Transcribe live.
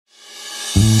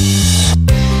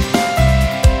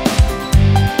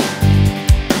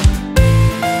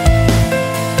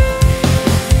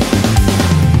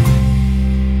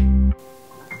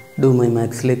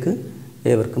DOMYMATHSിലേക്ക്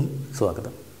ഏവർക്കും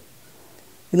സ്വാഗതം.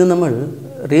 ഇന്ന് നമ്മൾ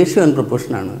റേഷ്യോ ആൻഡ്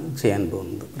പ്രൊപ്പോർഷൻ ആണ് ചെയ്യാൻ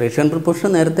പോകുന്നത്. റേഷ്യോ ആൻഡ് പ്രൊപ്പോർഷൻ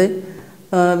നേരത്തെ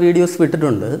വീഡിയോസ്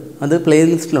വിട്ടിട്ടുണ്ട്. അത്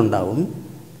പ്ലേലിസ്റ്റിലുണ്ടാവും.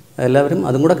 എല്ലാവരും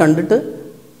അതും കൂടെ കണ്ടിട്ട്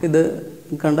ഇത്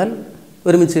കണ്ടാൽ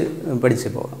ഒരുമിച്ച് പഠിച്ച്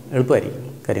പോകാം. എളുപ്പമായിരിക്കും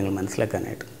കാര്യങ്ങൾ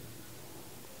മനസ്സിലാക്കാനായിട്ട്.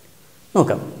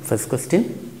 നോക്കാം. First question.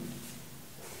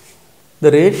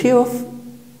 The ratio of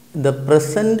the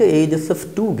present ages of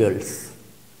two girls.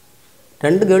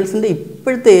 രണ്ട് ഗേൾസിൻ്റെ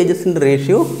ഇപ്പോഴത്തെ ഏജസിൻ്റെ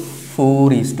റേഷ്യോ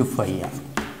 4:5 ആണ്.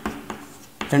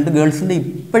 രണ്ട് ഗേൾസിൻ്റെ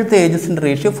ഇപ്പോഴത്തെ ഏജസിൻ്റെ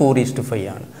റേഷ്യോ 4:5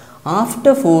 ആണ്.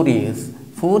 ആഫ്റ്റർ 4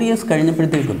 ഇയേഴ്സ്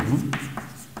കഴിഞ്ഞപ്പോഴത്തേക്കും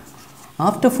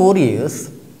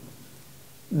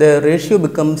the ratio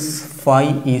becomes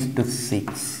 5:6.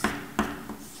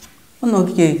 ഒന്ന്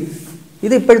നോക്കിക്കേ,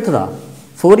 ഇത് ഇപ്പോഴത്തതാ.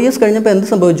 4 ഇയേഴ്സ് കഴിഞ്ഞപ്പോൾ എന്ത്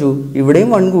സംഭവിച്ചു? ഇവിടെയും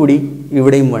 1 കൂടി,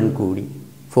 ഇവിടെയും 1 കൂടി.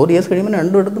 4 ഇയേഴ്സ് കഴിയുമ്പോൾ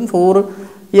രണ്ടിടത്തും 4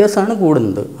 ഇയേഴ്സാണ്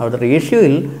കൂടുന്നത്. അവിടെ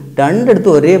റേഷ്യോയിൽ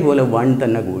രണ്ടിടത്തും ഒരേപോലെ 1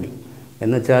 തന്നെ കൂടി.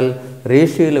 എന്നുവെച്ചാൽ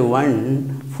റേഷ്യോയിൽ 1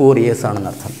 4 ഇയേഴ്സ്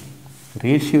ആണെന്നർത്ഥം.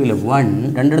 റേഷ്യോയിൽ 1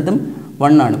 രണ്ടിടത്തും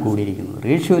 1 ആണ് കൂടിയിരിക്കുന്നത്.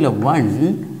 റേഷ്യോയിൽ 1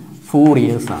 4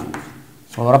 ഇയേഴ്സ് ആണ്,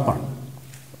 ഉറപ്പാണ്.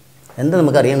 എന്താ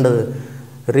നമുക്കറിയേണ്ടത്?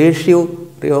 Ratio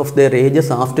of their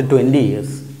ages after 20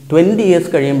 years. 20 years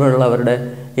കഴിയുമ്പോഴുള്ള അവരുടെ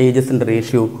ഏജസിൻ്റെ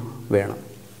റേഷ്യോ വേണം.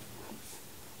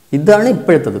 ഇതാണ്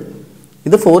ഇപ്പോഴത്തത്.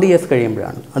 ഇത് 4 ഇയേഴ്സ്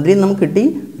കഴിയുമ്പോഴാണ്. അതിൽ നമുക്ക് കിട്ടി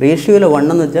റേഷ്യോയിലെ 1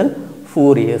 എന്ന് വെച്ചാൽ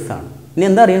 4 ഇയേഴ്സ് ആണ്. ഇനി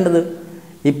എന്താ അറിയേണ്ടത്?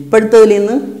 ഇപ്പോഴത്തതിൽ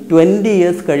നിന്ന് 20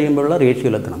 ഇയേഴ്സ് കഴിയുമ്പോഴുള്ള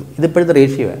റേഷ്യോയിലെത്തണം. ഇതിപ്പോഴത്തെ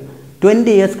റേഷ്യോ 20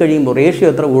 ഇയേഴ്സ് കഴിയുമ്പോൾ റേഷ്യോ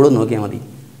എത്ര കൂടും നോക്കിയാൽ മതി.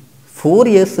 4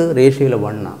 ഇയേഴ്സ് റേഷ്യോയിലെ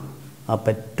 1 ആണ്.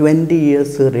 അപ്പം 20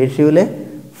 ഇയേഴ്സ് റേഷ്യോയിലെ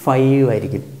 5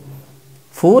 ആയിരിക്കും.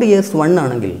 4 ഇയേഴ്സ് 1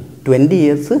 ആണെങ്കിൽ 20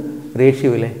 ഇയേഴ്സ്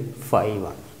റേഷ്യോയിലെ 5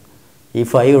 ആണ്. ഈ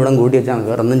 5 ഇവിടെ കൂട്ടി വെച്ചാൽ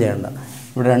വേറെ ഒന്നും ചെയ്യണ്ട.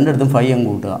 ഇവിടെ രണ്ടിടത്തും 5 അങ്ങ്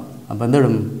കൂട്ടുക. അപ്പോൾ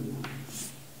എന്തിടും?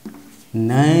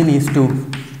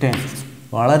 9:10.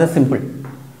 വളരെ സിമ്പിൾ.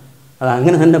 അത്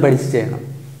അങ്ങനെ തന്നെ പഠിച്ച് ചെയ്യണം.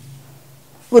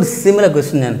 ഒരു സിമിലർ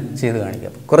ക്വസ്റ്റ്യൻ ഞാൻ ചെയ്ത്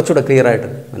കാണിക്കാം, കുറച്ചുകൂടെ ക്ലിയർ ആയിട്ട്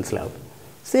മനസ്സിലാവും.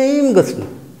 Same question.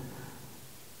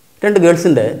 രണ്ട്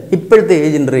ഗേൾസിൻ്റെ ഇപ്പോഴത്തെ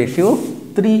ഏജിൻ്റെ റേഷ്യോ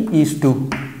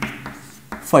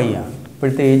 3:5 ആണ്.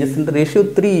 ഇപ്പോഴത്തെ ഏജസിൻ്റെ റേഷ്യോ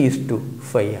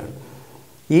 3:5 ആണ്.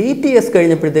 8 ഇയേഴ്സ്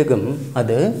കഴിഞ്ഞപ്പോഴത്തേക്കും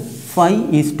അത്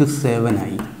 5:7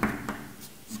 ആയി.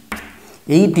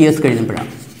 8 ഇയേഴ്സ്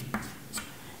കഴിഞ്ഞപ്പോഴാണ്.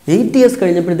 8 ഇയേഴ്സ്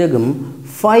കഴിഞ്ഞപ്പോഴത്തേക്കും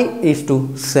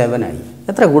 5:7 ആയി.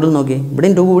 എത്ര കൂടുതൽ നോക്കി?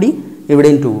 ഇവിടെയും 2 കൂടി,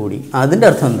 ഇവിടെയും 2 കൂടി. അതിൻ്റെ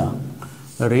അർത്ഥം എന്താ?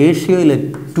 റേഷ്യോയിലെ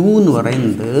 2 എന്ന്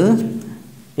പറയുന്നത്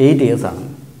 8 ഇയേഴ്സ് ആണ്.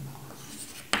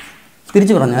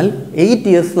 തിരിച്ചു പറഞ്ഞാൽ 8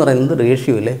 ഇയേഴ്സ് എന്ന് പറയുന്നത്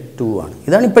റേഷ്യോയിലെ 2 ആണ്.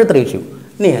 ഇതാണ് ഇപ്പോഴത്തെ റേഷ്യോ.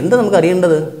 ഇനി എന്താ നമുക്ക്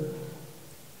അറിയേണ്ടത്?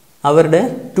 അവരുടെ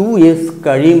 2 ഇയേഴ്സ്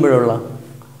കഴിയുമ്പോഴുള്ള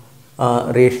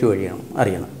റേഷ്യോ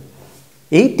അറിയണം.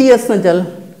 8 ഇയേഴ്സ് എന്ന് വെച്ചാൽ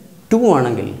 2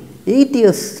 ആണെങ്കിൽ, 8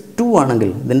 ഇയേഴ്സ് 2 ആണെങ്കിൽ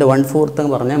ഇതിൻ്റെ 1/4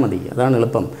 പറഞ്ഞാൽ മതി, അതാണ്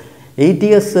എളുപ്പം. 8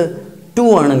 ഇയേഴ്സ് 2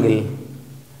 ആണെങ്കിൽ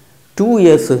 2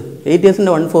 ഇയേഴ്സ് 8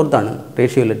 ഇയേഴ്സിൻ്റെ 1/4 ആണ്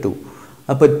റേഷ്യോയിലെ 2.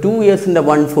 അപ്പോൾ 2 ഇയേഴ്സിൻ്റെ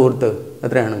 1/4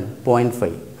 എത്രയാണ്?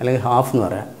 0.5 അല്ലെങ്കിൽ ഹാഫ് എന്ന്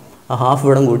പറയാം. ആ ഹാഫ്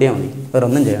ഇവിടെ കൂട്ടിയാൽ മതി, വേറെ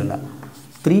ഒന്നും ചെയ്യണ്ട.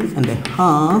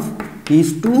 3.5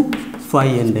 to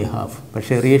 5.5.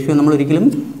 പക്ഷേ റേഷ്യോ നമ്മൾ ഒരിക്കലും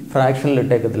ഫ്രാക്ഷനിൽ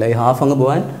ഇട്ടേക്കത്തില്ല. ഈ ഹാഫ് അങ്ങ്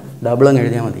പോകാൻ ഡബിൾ അങ്ങ്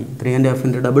എഴുതിയാൽ മതി.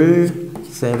 3.5 ഡബിൾ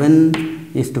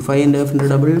 7:5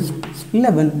 ഡബിൾ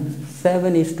 11.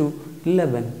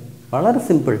 7:11. വളരെ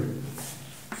സിമ്പിൾ.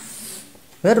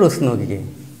 വേറെ ദിവസം നോക്കിക്കേ.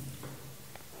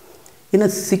 ഇനി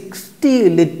 60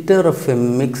 litre of A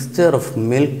mixture of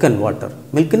milk and water.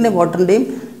 മിൽക്കിൻ്റെ വാട്ടറിൻ്റെയും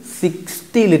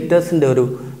 60 ലിറ്റേഴ്സിൻ്റെ ഒരു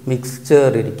മിക്സ്ചർ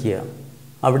ഇരിക്കുക.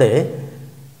 അവിടെ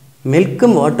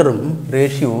മിൽക്കും വാട്ടറും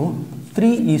റേഷ്യോ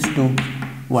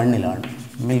 3:1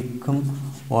 മിൽക്കും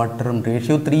വാട്ടറും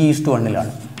റേഷ്യോ 3:1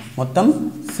 മൊത്തം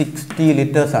 60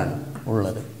 ലിറ്റേഴ്സാണ്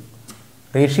ഉള്ളത്.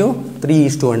 റേഷ്യോ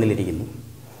 3:1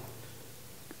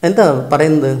 എന്താ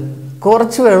പറയുന്നത്?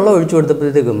 കുറച്ച് വെള്ളം ഒഴിച്ചു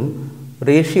കൊടുത്തപ്പോഴത്തേക്കും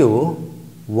റേഷ്യോ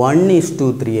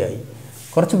 1:3 ആയി.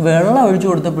 കുറച്ച് വെള്ളം ഒഴിച്ചു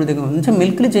കൊടുത്തപ്പോഴത്തേക്കും എന്ന് വെച്ചാൽ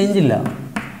മിൽക്കിൽ ചേഞ്ച് ഇല്ല.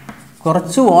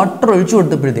 കുറച്ച് വാട്ടർ ഒഴിച്ചു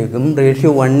കൊടുത്തപ്പോഴത്തേക്കും റേഷ്യോ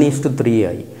 1:3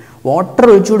 ആയി. വാട്ടർ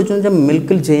ഒഴിച്ചു കൊടുത്തു വെച്ചാൽ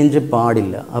മിൽക്കിൽ ചേഞ്ച്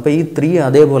പാടില്ല. അപ്പോൾ ഈ 3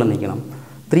 അതേപോലെ നിൽക്കണം.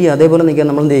 3 അതേപോലെ നിൽക്കാൻ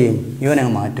നമ്മൾ എന്ത് ചെയ്യും? ഇവനെ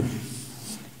മാറ്റും.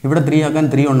 ഇവിടെ 3 ആക്കാൻ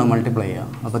 3 കൊണ്ട് മൾട്ടിപ്ലൈ ചെയ്യാം.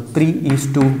 അപ്പോൾ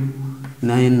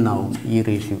 3:9 ആവും ഈ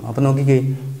റേഷ്യോ. അപ്പോൾ നോക്കിക്കേ,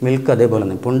 മിൽക്ക് അതേപോലെ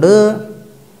നിൽപ്പുണ്ട്.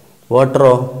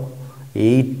 വാട്ടറോ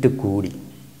 8 കൂടി.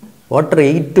 വാട്ടർ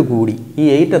 8 കൂടി. ഈ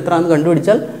 8 എത്രയാണെന്ന്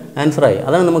കണ്ടുപിടിച്ചാൽ ആൻസറായി.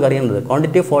 അതാണ് നമുക്ക് അറിയേണ്ടത്.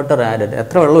 Quantity of water added.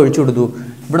 എത്ര വെള്ളം ഒഴിച്ചു കൊടുത്തു?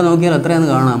 ഇവിടെ നോക്കിയാൽ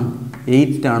എത്രയാണെന്ന് കാണാം?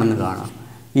 8 ആണെന്ന് കാണാം.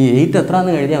 ഈ 8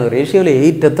 എത്രയാണെന്ന് കഴിഞ്ഞാൽ റേഷ്യോയിൽ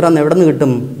 8 എത്രയാണെന്ന് എവിടെ നിന്ന്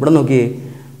കിട്ടും? ഇവിടെ നോക്കിയേ,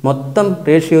 മൊത്തം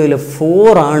റേഷ്യോയിൽ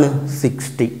 4 ആണ്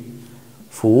 60.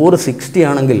 460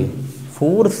 ആണെങ്കിൽ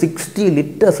 460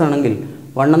 ലിറ്റേഴ്സ് ആണെങ്കിൽ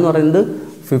 1 എന്ന് പറയുന്നത്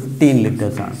 15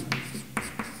 ലിറ്റേഴ്സാണ്.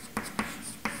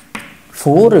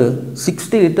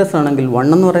 460 ലിറ്റേഴ്സ് ആണെങ്കിൽ 1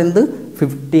 എന്ന് പറയുന്നത്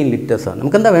 15 liters ആണ്.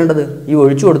 നമുക്ക് എന്താ വേണ്ടത്? ഈ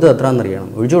ഒഴിച്ചു കൊടുത്തത് എത്രയാണെന്ന് അറിയണം.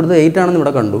 ഒഴിച്ചു കൊടുത്തത് 8 ആണെന്ന്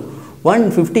ഇവിടെ കണ്ടു.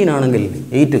 115 ആണെങ്കിൽ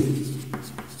 8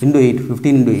 into 8,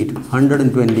 15 into 8,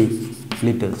 120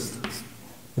 liters.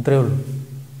 ഇത്രയേ ഉള്ളൂ.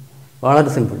 വളരെ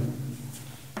സിമ്പിൾ.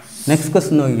 നെക്സ്റ്റ്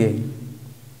ക്വസ്റ്റ്യൻ നോക്കിയേ.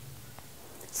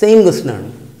 സെയിം ക്വസ്റ്റ്യൻ ആണ്.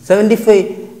 75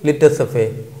 liters of a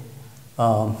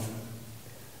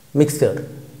mixture.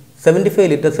 75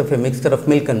 liters of a mixture of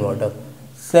milk and water.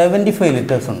 75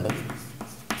 liters ഉണ്ട്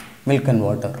മിൽക്ക് ആൻഡ്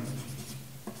വാട്ടർ.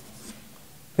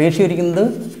 റേഷ്യോ ഇരിക്കുന്നത്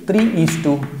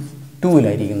 3:2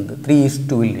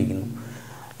 3:2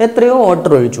 എത്രയോ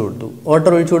വാട്ടർ ഒഴിച്ചു കൊടുത്തു.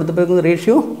 വാട്ടർ ഒഴിച്ചു കൊടുത്തപ്പോഴേക്കും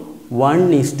റേഷ്യോ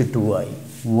 1:2 ആയി.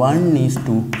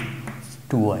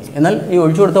 1:2 ആയി. എന്നാൽ ഈ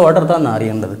ഒഴിച്ചു കൊടുത്ത വാട്ടർ എത്താന്നാണ്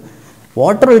അറിയേണ്ടത്.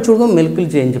 വാട്ടർ ഒഴിച്ചു കൊടുക്കുമ്പോൾ മിൽക്കിൽ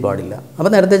ചേഞ്ച് പാടില്ല.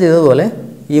 അപ്പോൾ നേരത്തെ ചെയ്തതുപോലെ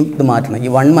ഈ ഇത് മാറ്റണം. ഈ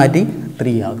 1 മാറ്റി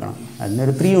 3 ആക്കണം.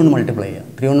 അതിനൊരു 3 കൊണ്ട് മൾട്ടിപ്ലൈ ചെയ്യാം.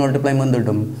 3 കൊണ്ട് മൾട്ടിപ്ലൈ ചെയ്യുമ്പോൾ എന്ത്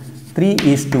കിട്ടും?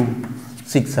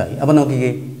 3:6 ആയി. അപ്പോൾ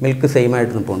നോക്കിക്കേ, മിൽക്ക് സെയിം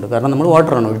ആയിട്ട് നിൽപ്പുണ്ട്. കാരണം നമ്മൾ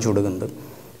വാട്ടറാണ് ഒഴിച്ചു കൊടുക്കുന്നത്.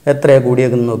 എത്രയാണ്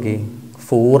കൂടിയേക്കുന്നത് നോക്കി?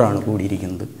 4 ആണ്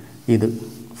കൂടിയിരിക്കുന്നത്. ഇത്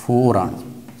 4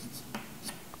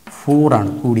 ആണ്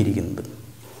കൂടിയിരിക്കുന്നത്.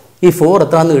 ഈ 4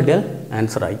 എത്രയാണെന്ന് കിട്ടിയാൽ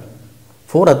ആൻസറായി.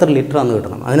 4 എത്ര ലിറ്റർ ആണെന്ന്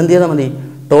കിട്ടണം. അതിനെന്ത് ചെയ്താൽ മതി?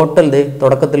 ടോട്ടൽ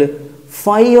തുടക്കത്തിൽ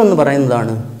 5 എന്ന്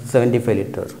പറയുന്നതാണ് 75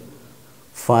 ലിറ്റർ.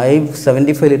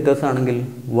 75 ലിറ്റേഴ്സ് ആണെങ്കിൽ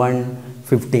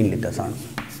 115 ലിറ്റേഴ്സ് ആണ്.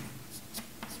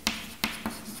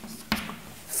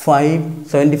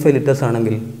 75 ലിറ്റേഴ്സ്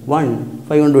ആണെങ്കിൽ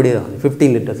 5 കൊണ്ട് കൂടിയതാണ്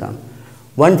 15 ലിറ്റേഴ്സ് ആണ്.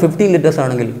 115 ലിറ്റേഴ്സ്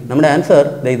ആണെങ്കിൽ നമ്മുടെ ആൻസർ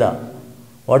ഇതാ.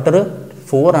 വാട്ടർ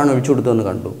 4 ആണ് ഒഴിച്ചു കൊടുത്തതെന്ന്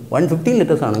കണ്ടു. 115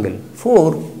 ലിറ്റേഴ്സ് ആണെങ്കിൽ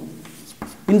 4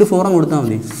 into 4 അങ്ങ് കൊടുത്താൽ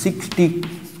മതി. 60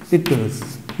 ലിറ്റേഴ്സ്.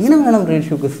 ഇങ്ങനെ വേണം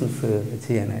റേഷ്യോ ക്വസ്റ്റ്യൻസ്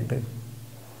ചെയ്യാനായിട്ട്.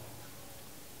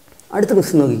 അടുത്ത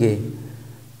ക്വസ്റ്റ്യൻ നോക്കിക്കേ.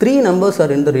 3 numbers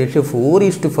are in the ratio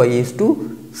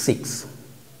 4:5:6.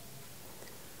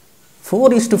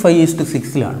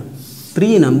 4:5:6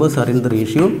 3 numbers are in the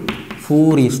ratio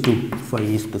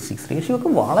 4:5:6. Ratio ഒക്കെ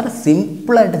വളരെ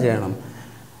സിമ്പിളായിട്ട് ചെയ്യണം.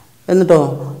 എന്നിട്ടോ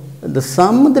the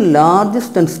sum of the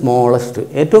largest and smallest,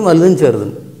 ഏറ്റവും വലുതും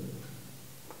ചെറുതും,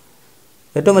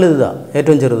 ഏറ്റവും വലുതാ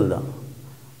ഏറ്റവും ചെറുതാ,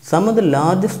 sum of the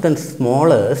largest and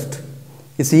smallest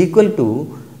is equal to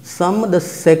sum of the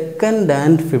second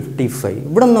and 55.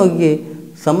 ഇവിടെ നോക്കിയേ,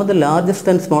 sum of the largest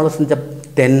and smallest എന്ന് വെച്ചാൽ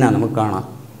 10 ആണ്. നമുക്ക് കാണാം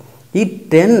ഈ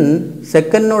 10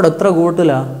 സെക്കൻഡിനോട് എത്ര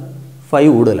കൂടുതലാണ്? 5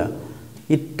 കൂടുതലാണ്.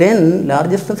 ഈ 10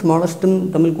 ലാർജസ്റ്റും സ്മോളസ്റ്റും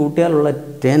തമ്മിൽ കൂട്ടിയാലുള്ള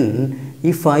 10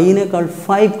 ഈ 5നേക്കാൾ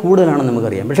 5 കൂടുതലാണെന്ന്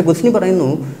നമുക്കറിയാം. പക്ഷേ ക്വസ്റ്റ്യൻ പറയുന്നു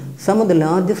some of the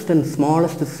largest and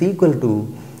smallest is equal to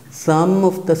some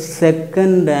of the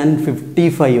second and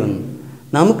 55 എന്ന്.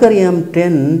 നമുക്കറിയാം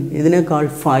 10 ഇതിനേക്കാൾ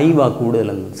 5 ആ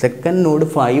കൂടുതലെന്ന്. സെക്കൻഡിനോട്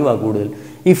 5 ആ കൂടുതൽ.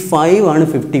 ഈ 5 ആണ്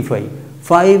 55.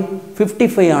 5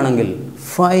 55 ആണെങ്കിൽ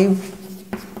 5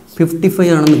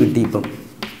 55 ആണെന്ന് കിട്ടി. ഇപ്പം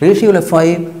റേഷ്യോയിലെ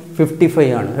 5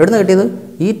 55 ആണ്. എവിടെ നിന്ന് കിട്ടിയത്?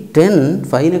 ഈ 10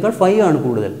 5നേക്കാൾ 5 ആണ്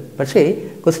കൂടുതൽ. പക്ഷേ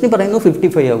ക്വസ്റ്റ്യൻ പറയുന്നു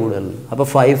 55 ആണ് കൂടുതൽ. അപ്പോൾ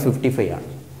 5 55 ആണ്.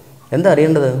 എന്താ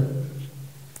അറിയേണ്ടത്?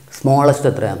 സ്മോളസ്റ്റ്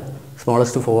എത്രയാണ്?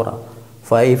 സ്മോളസ്റ്റ് 4 ആണ്.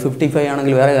 5 55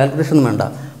 ആണെങ്കിൽ വേറെ കാൽക്കുലേഷൻ ഒന്നും വേണ്ട.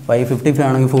 5 55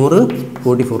 ആണെങ്കിൽ 4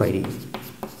 44 ആയിരിക്കും.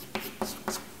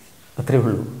 അത്രയേ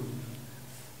ഉള്ളൂ.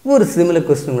 ഒരു സിമിലർ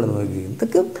ക്വസ്റ്റ്യൻ കൂടെ നോക്കി.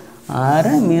 ഇതൊക്കെ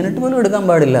 1/2 മിനിറ്റ് പോലും എടുക്കാൻ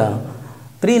പാടില്ല.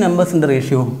 3 നമ്പേഴ്സിൻ്റെ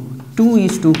റേഷ്യോ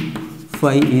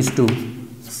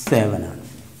 2:5:7 ആണ്.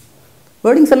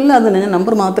 വേർഡിങ്സ് എല്ലാം തന്നെ, ഞാൻ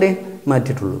നമ്പർ മാത്രമേ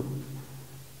മാറ്റിയിട്ടുള്ളൂ.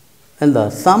 എന്താ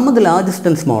some of the largest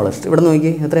and smallest? ഇവിടെ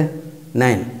നോക്കി എത്ര?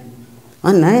 9. ആ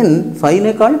 9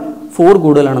 5നേക്കാൾ 4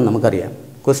 കൂടുതലാണെന്ന് നമുക്കറിയാം.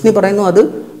 ക്വസ്റ്റ്യൻ പറയുന്നു അത്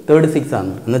 36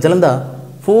 ആണ്. എന്നുവെച്ചാൽ എന്താ?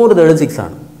 4 36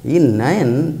 ആണ്. ഈ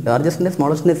 9 ലാർജസ്റ്റിൻ്റെ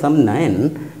സ്മോളസ്റ്റിൻ്റെ സം 9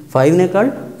 5നേക്കാൾ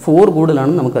 4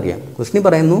 കൂടുതലാണെന്ന് നമുക്കറിയാം. ക്വസ്റ്റ്യൻ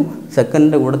പറയുന്നു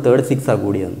സെക്കൻഡിൻ്റെ കൂടെ 36 ആണ്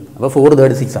കൂടിയെന്ന്. അപ്പോൾ 4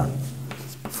 36 ആണ്.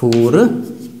 4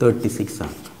 36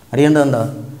 ആണ്. അറിയേണ്ടത് എന്താ?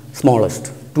 സ്മോളസ്റ്റ്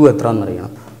 2 എത്രയാണെന്ന്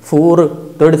അറിയണം. 4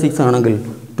 36 ആണെങ്കിൽ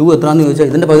 2 എത്രയാണെന്ന് ചോദിച്ചാൽ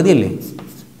ഇതിൻ്റെ പകുതിയല്ലേ?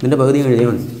 ഇതിൻ്റെ പകുതി എഴുതിയാൽ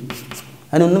മതി.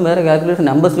 അതിനൊന്നും വേറെ കാൽക്കുലേഷൻ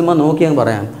നമ്പേഴ്സ് ചുമ്മാ നോക്കിയാൽ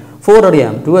പറയാം. 4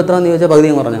 അറിയാം, 2 എത്രയാണെന്ന് ചോദിച്ചാൽ പകുതി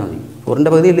പറഞ്ഞാൽ മതി. 4ൻ്റെ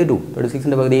പകുതിയല്ലേ 2,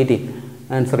 36ൻ്റെ പകുതി 18.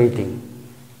 ആൻസർ 18.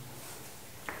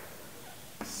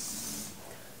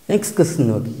 നെക്സ്റ്റ് ക്വസ്റ്റ്യൻ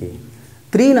നോക്കിക്കേ.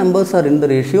 3 numbers are in the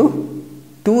ratio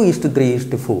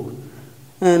 2:3:4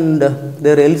 and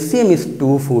their LCM is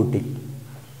 240.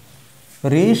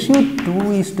 Ratio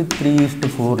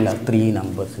 2:3:4 3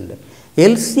 നമ്പേഴ്സിൻ്റെ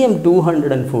LCM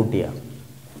 240 ആണ്.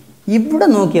 ഇവിടെ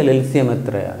നോക്കിയാൽ LCM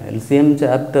എത്രയാണ്? LCM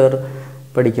ചാപ്റ്റർ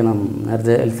പഠിക്കണം.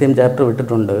 നേരത്തെ LCM ചാപ്റ്റർ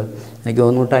വിട്ടിട്ടുണ്ട്. എനിക്ക്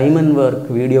തോന്നുന്നു ടൈം ആൻഡ് വർക്ക്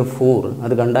വീഡിയോ 4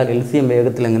 അത് കണ്ടാൽ LCM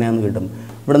വേഗത്തിൽ എങ്ങനെയാണെന്ന് കിട്ടും.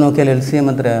 ഇവിടെ നോക്കിയാൽ LCM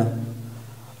എത്രയാണ്?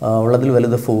 ഉള്ളതിൽ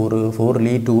വലുത് 4ൽ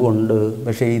ഈ 2 ഉണ്ട്,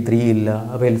 പക്ഷേ ഈ 3 ഇല്ല.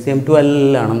 അപ്പോൾ LCM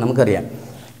 12 ആണെന്ന് നമുക്കറിയാം.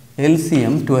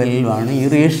 LCM 12 ആണ് ഈ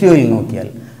റേഷ്യോയിൽ നോക്കിയാൽ.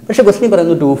 പക്ഷേ ക്വസ്റ്റ്യൻ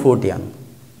പറയുന്നത് 240 ആണ്.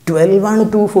 12 ആണ്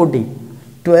 240.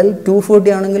 12 240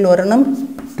 ആണെങ്കിൽ ഒരെണ്ണം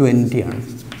 20 ആണ്.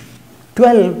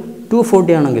 12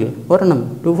 240 ആണെങ്കിൽ ഒരെണ്ണം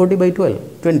 240/12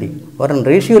 20. ഒരെണ്ണം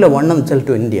റേഷ്യോയിലെ 1 എന്ന് വെച്ചാൽ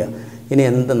 20. ഇനി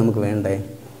എന്താ നമുക്ക് വേണ്ടേ?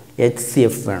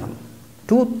 HCF വേണം.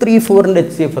 2, 3, 4ൻ്റെ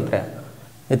HCF എത്രയാണ്?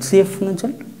 HCF എന്ന്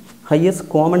വെച്ചാൽ ഹയസ്റ്റ്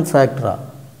കോമൺ ഫാക്ടറാണ്.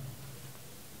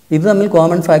 ഇത് തമ്മിൽ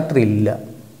കോമൺ ഫാക്ടർ ഇല്ല.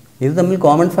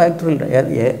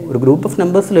 ഒരു ഗ്രൂപ്പ് ഓഫ്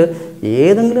നമ്പേഴ്സിൽ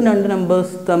ഏതെങ്കിലും 2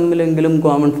 നമ്പേഴ്സ് തമ്മിലെങ്കിലും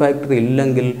കോമൺ ഫാക്ടർ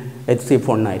ഇല്ലെങ്കിൽ HCF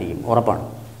 1 ആയിരിക്കും, ഉറപ്പാണ്.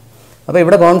 അപ്പോൾ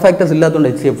ഇവിടെ കോമൺ ഫാക്ടേഴ്സ് ഇല്ലാത്തതുകൊണ്ട്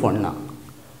HCF 1 ആണ്.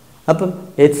 അപ്പം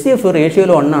HCF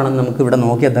റേഷ്യോയിൽ 1 ആണെന്ന് നമുക്ക് ഇവിടെ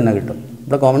നോക്കിയാൽ തന്നെ കിട്ടും.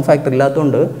 ഇവിടെ കോമൺ ഫാക്ടർ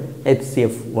ഇല്ലാത്തതുകൊണ്ട്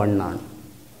HCF 1 ആണ്.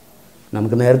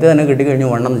 നമുക്ക് നേരത്തെ തന്നെ കിട്ടിക്കഴിഞ്ഞു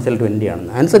 1 എന്ന് വെച്ചാൽ 20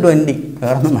 ആണെന്ന്. ആൻസർ 20,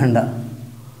 വേറൊന്നും വേണ്ട.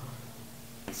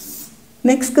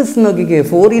 നെക്സ്റ്റ് ക്വസ്റ്റ്യൻ നോക്കിക്കേ.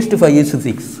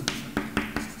 4:5:6.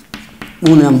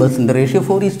 3 നമ്പേഴ്സിൻ്റെ റേഷ്യോ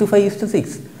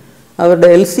 4:5:6. അവരുടെ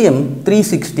LCM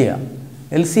 360ആണ്.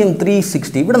 LCM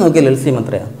 360. ഇവിടെ നോക്കിയാൽ LCM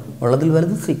എത്രയാണ് ഉള്ളതിൽ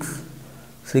വരുന്നത്? 6.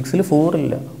 6ൽ 4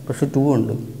 ഇല്ല, പക്ഷേ 2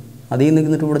 ഉണ്ട്. അതിൽ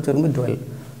നിന്നിട്ട് ഇവിടെ ചേർക്കുമ്പോൾ 12.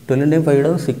 12ൻ്റെയും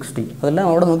 5 60. അതെല്ലാം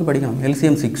അവിടെ നോക്കി പഠിക്കണം.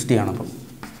 LCM 60 ആണ്. അപ്പം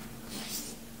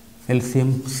LCM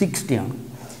 60 ആണ്.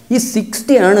 ഈ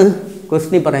 60 ആണ്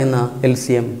ക്വസ്റ്റ്യനിൽ പറയുന്ന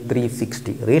LCM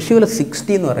 360. റേഷ്യോയിലെ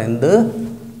 60 എന്ന് പറയുന്നത്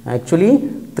ആക്ച്വലി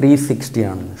 360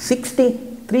 ആണ്. 60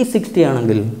 360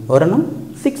 ആണെങ്കിൽ ഒരെണ്ണം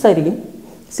 6 ആയിരിക്കും.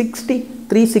 60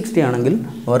 360 ആണെങ്കിൽ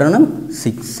ഒരെണ്ണം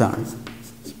 6 ആണ്.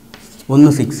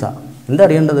 1 6 ആണ്. എന്താ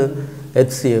അറിയേണ്ടത്?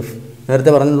 HCF.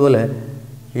 നേരത്തെ പറഞ്ഞതുപോലെ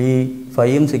ഈ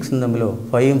 5ഉം 6ഉം തമ്മിലോ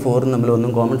 5ഉം 4ഉം തമ്മിലോ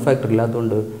ഒന്നും കോമൺ ഫാക്ടർ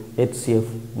ഇല്ലാത്തതുകൊണ്ട് HCF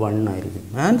 1 ആയിരിക്കും.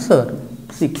 ആൻസർ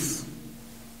 6.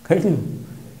 കഴിഞ്ഞു.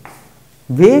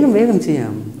 വേഗം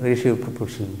ചെയ്യാം. റേഷ്യോ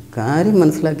പ്രൊപ്പോർഷൻ കാര്യം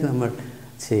മനസ്സിലാക്കി നമ്മൾ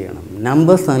ചെയ്യണം.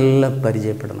 നമ്പേഴ്സ് നല്ല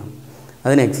പരിചയപ്പെടണം.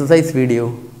 അതിന് എക്സസൈസ് വീഡിയോ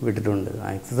വിട്ടിട്ടുണ്ട്. ആ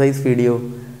എക്സസൈസ് വീഡിയോ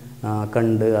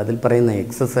കണ്ട് അതിൽ പറയുന്ന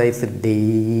എക്സസൈസ്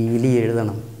ഡെയിലി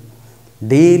എഴുതണം.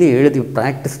 ഡെയിലി എഴുതി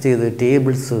പ്രാക്ടീസ് ചെയ്ത്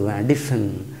tables, addition,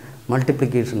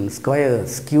 multiplication,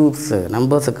 squares, cubes,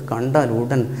 നമ്പേഴ്സൊക്കെ കണ്ടാൽ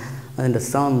ഉടൻ അതിൻ്റെ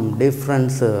സം,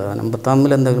 ഡിഫറൻസ്, നമ്പർ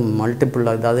തമ്മിൽ എന്തെങ്കിലും മൾട്ടിപ്പിൾ,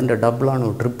 ഇത് അതിൻ്റെ ഡബിളാണോ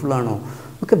ട്രിപ്പിളാണോ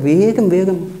ഒക്കെ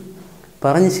വേഗം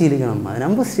പറഞ്ഞ് ശീലിക്കണം. അത്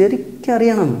നമ്പർ ശരിക്കും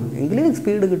അറിയണം, എങ്കിലേ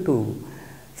സ്പീഡ് കിട്ടൂ.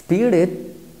 സ്പീഡ്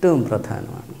ഏറ്റവും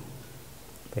പ്രധാനമാണ്.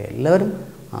 അപ്പോൾ എല്ലാവരും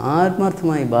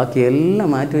ആത്മാർത്ഥമായി ബാക്കിയെല്ലാം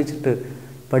മാറ്റിവെച്ചിട്ട്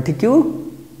പഠിക്കൂ.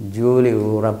 ജോലി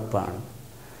ഉറപ്പാണ്.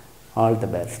 All the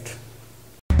best.